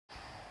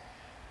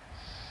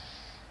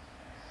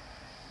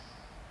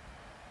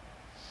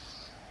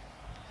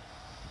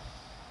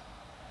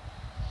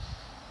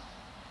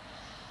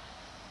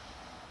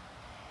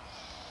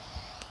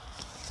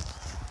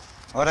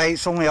Alright,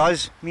 it's only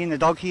us, me and the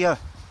dog here.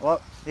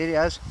 Look, there he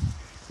is.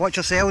 Watch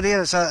yourself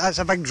there, that's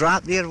a big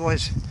drap there,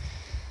 was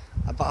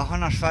about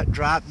 100-foot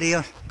drap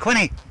there.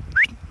 Quinny!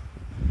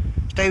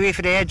 Stay away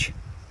from the edge.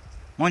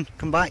 Come on,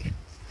 come back.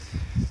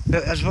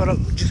 But as we're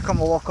just come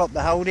a walk up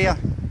the hill there,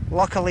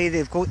 luckily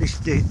they've got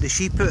the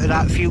sheep out of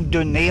that field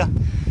down there.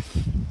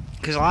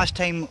 Because last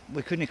time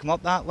we couldn't come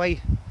up that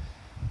way,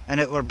 and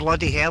it were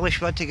bloody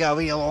hellish. We had to get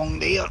away along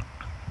there,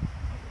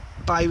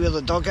 by where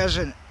the dog is,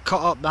 and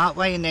cut up that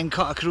way and then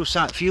cut across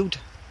that field.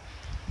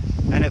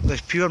 And it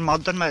was pure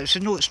mud and it's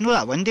not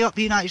that windy up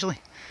here actually.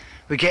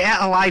 We get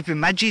it alive with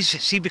midges,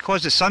 see,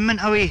 because the sun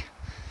went away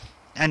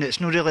and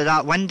it's not really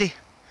that windy.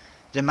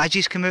 The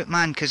midges come out,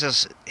 man, because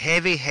there's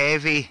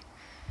heavy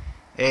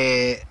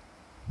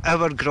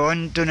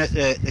overgrown down at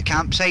the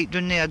campsite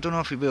down there. I don't know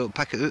if we'll be able to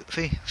pick it out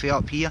for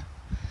up here,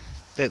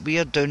 but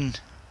we're down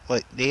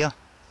like there,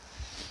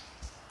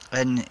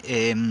 and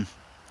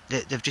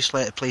they've just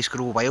let the place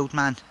grow wild,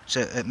 man.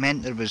 So it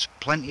meant there was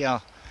plenty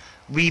of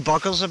wee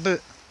buggers about.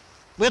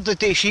 Where did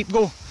the sheep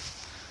go?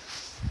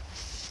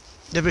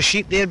 There were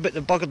sheep there, but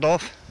they buggered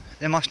off.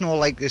 They must not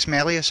like the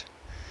smelliest.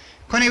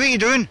 Quinny, what are you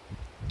doing?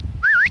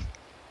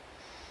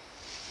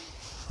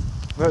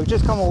 Well, we've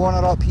just come a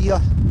wander up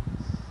here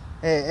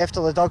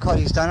after the dog had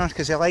his dinner,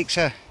 because he likes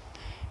a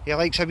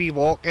wee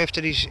walk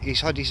after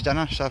he's had his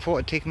dinner. So I thought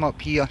I'd take him up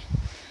here.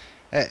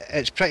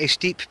 It's pretty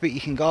steep, but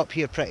you can go up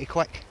here pretty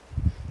quick.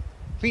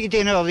 What are you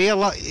doing over there?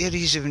 Look, there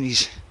he's having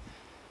his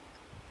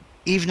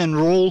evening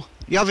roll.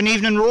 You have an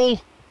evening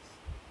roll?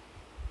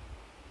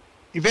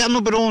 You better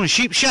not be rolling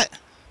sheep shit.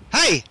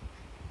 Hey!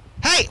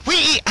 Hey! What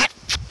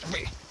are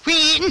you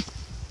eating?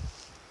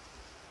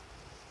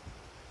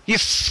 You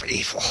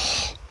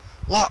oh,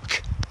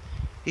 look!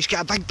 He's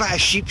got a big bit of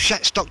sheep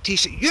shit stuck to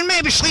his... You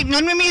may be sleeping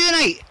in with me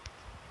tonight!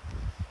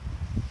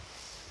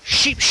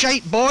 Sheep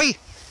shite boy!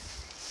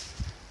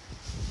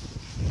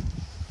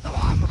 Oh,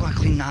 I'm going to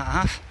clean that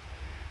off.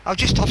 I'll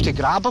just have to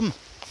grab him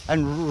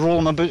and roll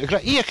him about the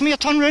ground. Here, come here,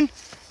 turn round.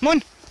 Come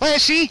on, let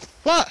us see.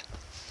 Look!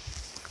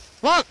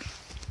 Look!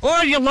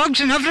 Or your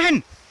legs and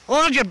everything.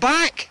 Or your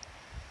back.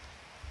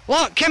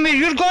 Look, come here,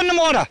 you're going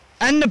tomorrow.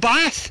 In the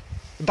bath.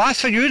 The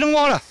bath for you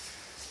tomorrow.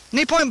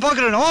 No point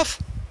buggering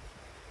off.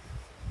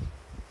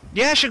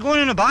 Yes, you're going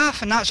in the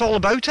bath and that's all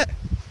about it.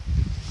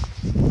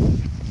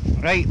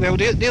 Right, well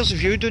there's the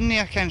view down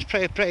there, Ken's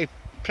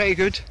pretty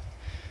good.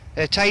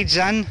 Tide's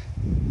in.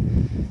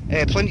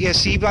 Plenty of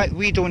sea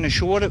weed on the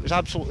shore. It was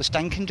absolutely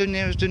stinking down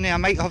there. I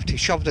might have to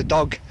shove the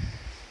dog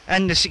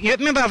in the sea. You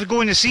remember I was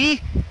going to sea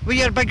with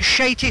your big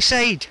shitey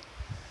side?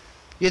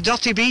 You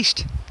dirty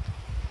beast.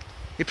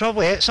 You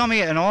probably ate some of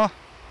it and all.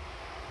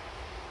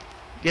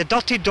 You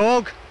dirty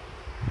dog.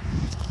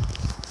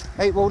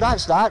 Right, well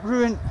that's that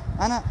ruined,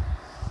 innit?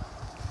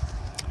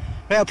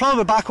 Right, I'll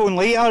probably be back on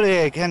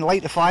later, can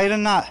light the fire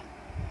and that,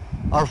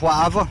 or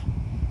whatever.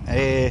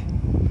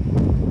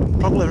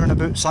 Probably around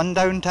about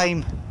sundown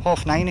time,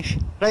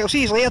 9:30ish. Right, I'll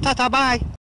see you later, ta-ta, bye!